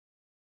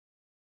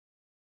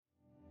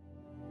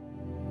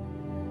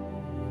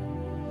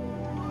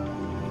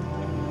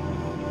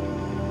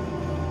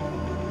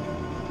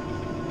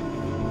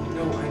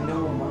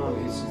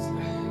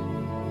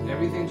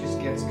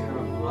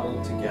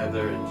all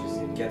together and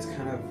just it gets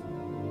kind of,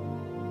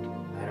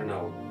 I don't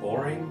know,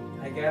 boring,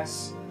 I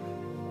guess.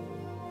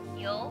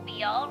 You'll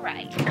be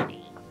alright,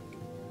 honey.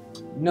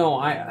 No,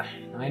 I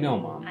know,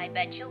 Mom. I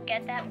bet you'll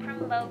get that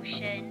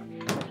promotion.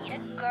 Meet a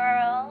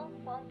girl.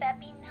 Won't that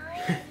be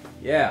nice?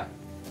 Yeah,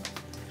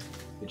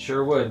 it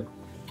sure would.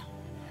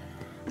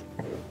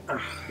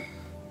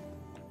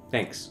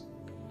 Thanks.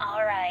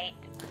 Alright.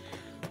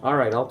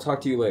 Alright, I'll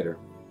talk to you later.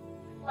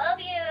 Love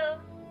you.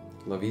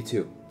 Love you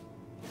too.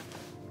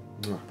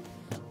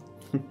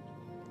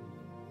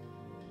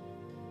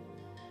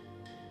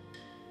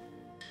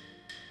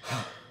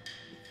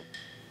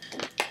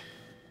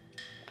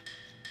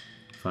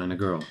 Find a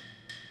girl.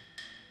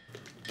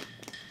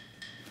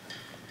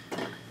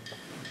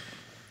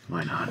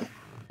 Why not?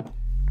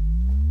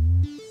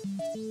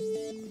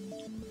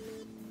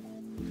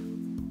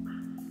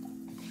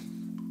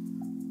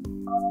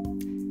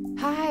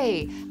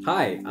 Hi.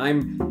 Hi,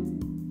 I'm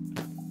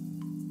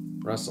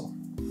Russell.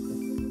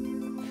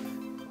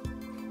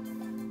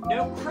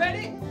 No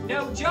credit,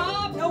 no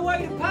job, no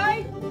way to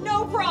pay,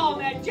 no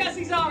problem. At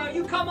Jesse's Auto,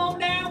 you come on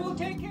down, we'll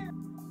take care.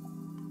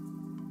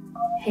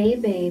 Hey,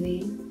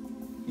 baby.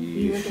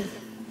 You looking...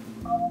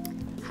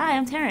 Hi,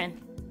 I'm Taryn.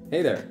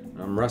 Hey there,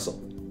 I'm Russell.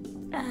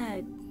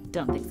 I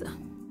don't think so.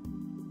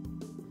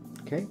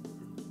 Okay.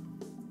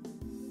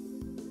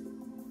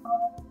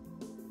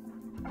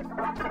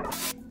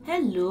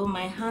 Hello,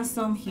 my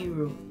handsome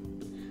hero.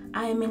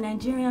 I am a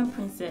Nigerian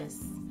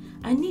princess.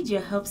 I need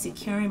your help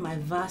securing my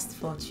vast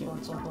fortune.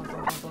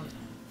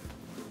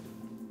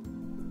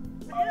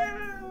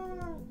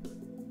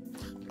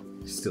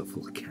 Still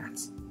full of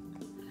cats.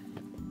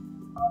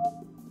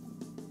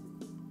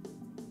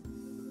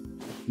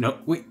 No,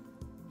 wait.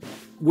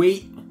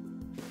 Wait.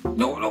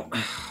 No, no.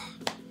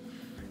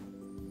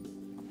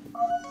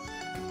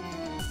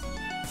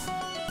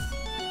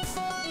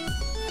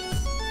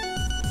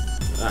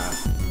 Ah.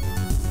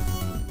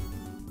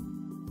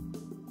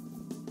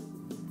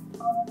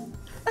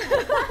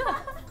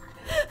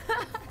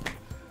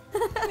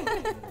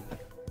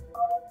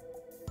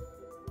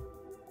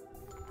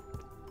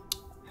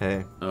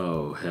 Hey.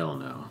 Oh, hell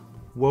no.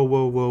 Whoa,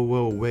 whoa, whoa,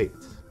 whoa, wait.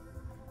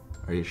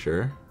 Are you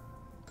sure?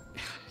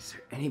 Is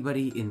there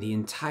anybody in the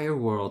entire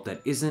world that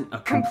isn't a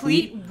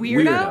Complete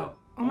weirdo? weirdo?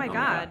 Oh my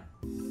god.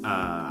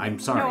 I'm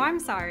sorry. No, I'm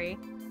sorry.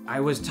 I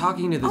was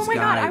talking to this Oh my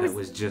guy God, that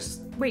was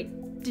just... Wait,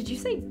 did you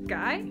say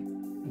guy?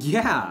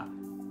 Yeah.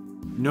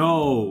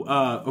 No,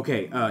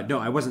 no,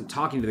 I wasn't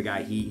talking to the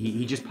guy.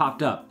 He just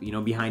popped up, you know,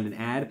 behind an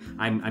ad.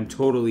 I'm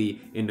totally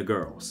into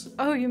girls.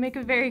 Oh, you make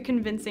a very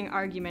convincing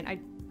argument. I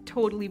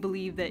totally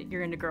believe that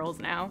you're into girls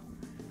now.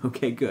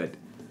 Okay, good.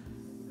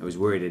 I was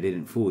worried I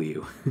didn't fool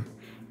you.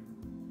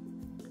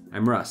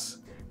 I'm Russ.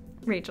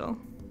 Rachel.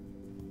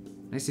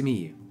 Nice to meet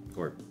you.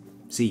 Or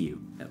see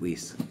you, at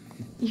least.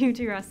 You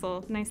too,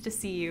 Russell. Nice to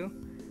see you.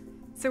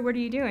 So what are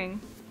you doing?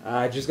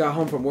 I just got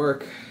home from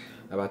work.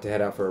 About to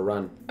head out for a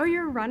run. Oh,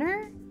 you're a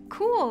runner?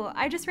 Cool.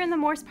 I just ran the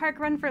Morse Park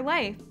Run for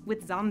Life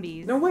with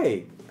zombies. No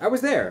way. I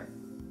was there.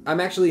 I'm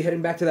actually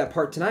heading back to that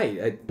part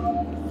tonight.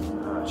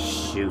 Oh,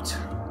 shoot.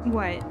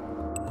 What?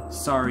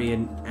 Sorry,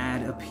 an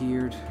ad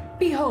appeared.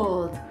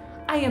 Behold,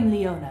 I am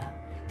Leona,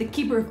 the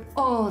keeper of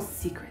all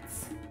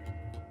secrets.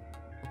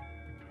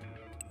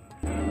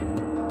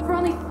 For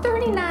only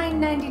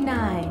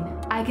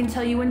 $39.99, I can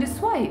tell you when to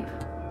swipe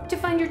to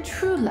find your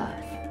true love.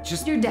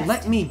 Just your destiny.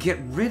 let me get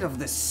rid of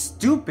this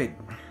stupid...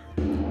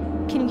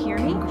 Can you hear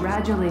me?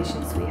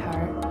 Congratulations,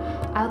 sweetheart.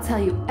 I'll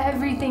tell you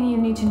everything you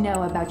need to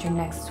know about your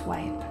next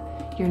swipe,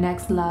 your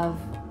next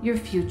love, your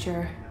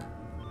future.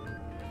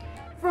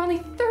 For only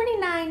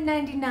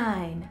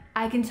 $39.99,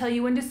 I can tell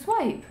you when to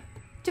swipe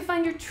to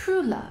find your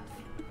true love,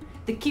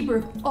 the keeper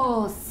of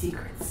all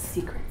secrets,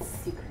 secrets,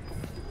 secrets.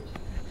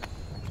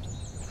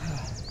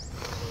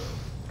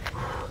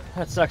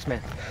 That sucks,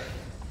 man.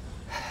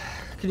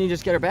 Can you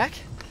just get her back?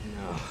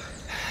 No.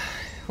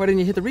 Why didn't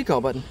you hit the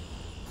recall button?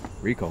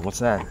 Recall, what's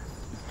that?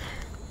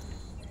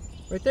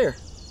 Right there.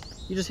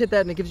 You just hit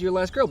that and it gives you your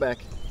last girl back.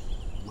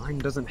 Mine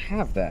doesn't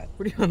have that.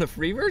 What are you on the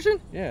free version?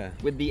 Yeah.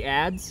 With the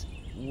ads?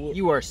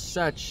 You are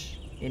such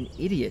an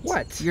idiot.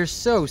 What? You're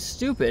so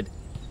stupid.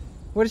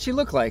 What does she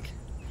look like?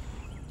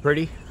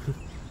 Pretty.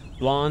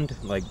 Blonde,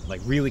 like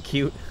really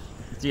cute.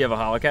 Do you have a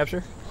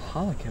holocapture?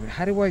 Holocam,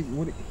 how do I,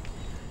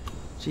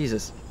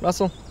 Jesus.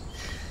 Russell,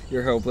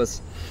 you're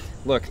hopeless.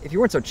 Look, if you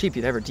weren't so cheap,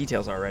 you'd have her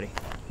details already.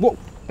 Whoa,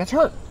 that's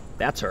her.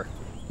 That's her.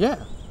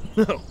 Yeah.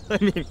 No, I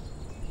mean...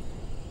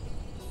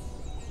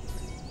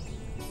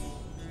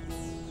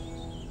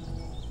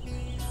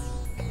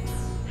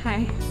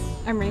 Hi,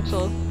 I'm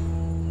Rachel.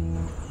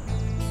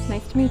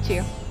 Nice to meet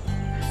you.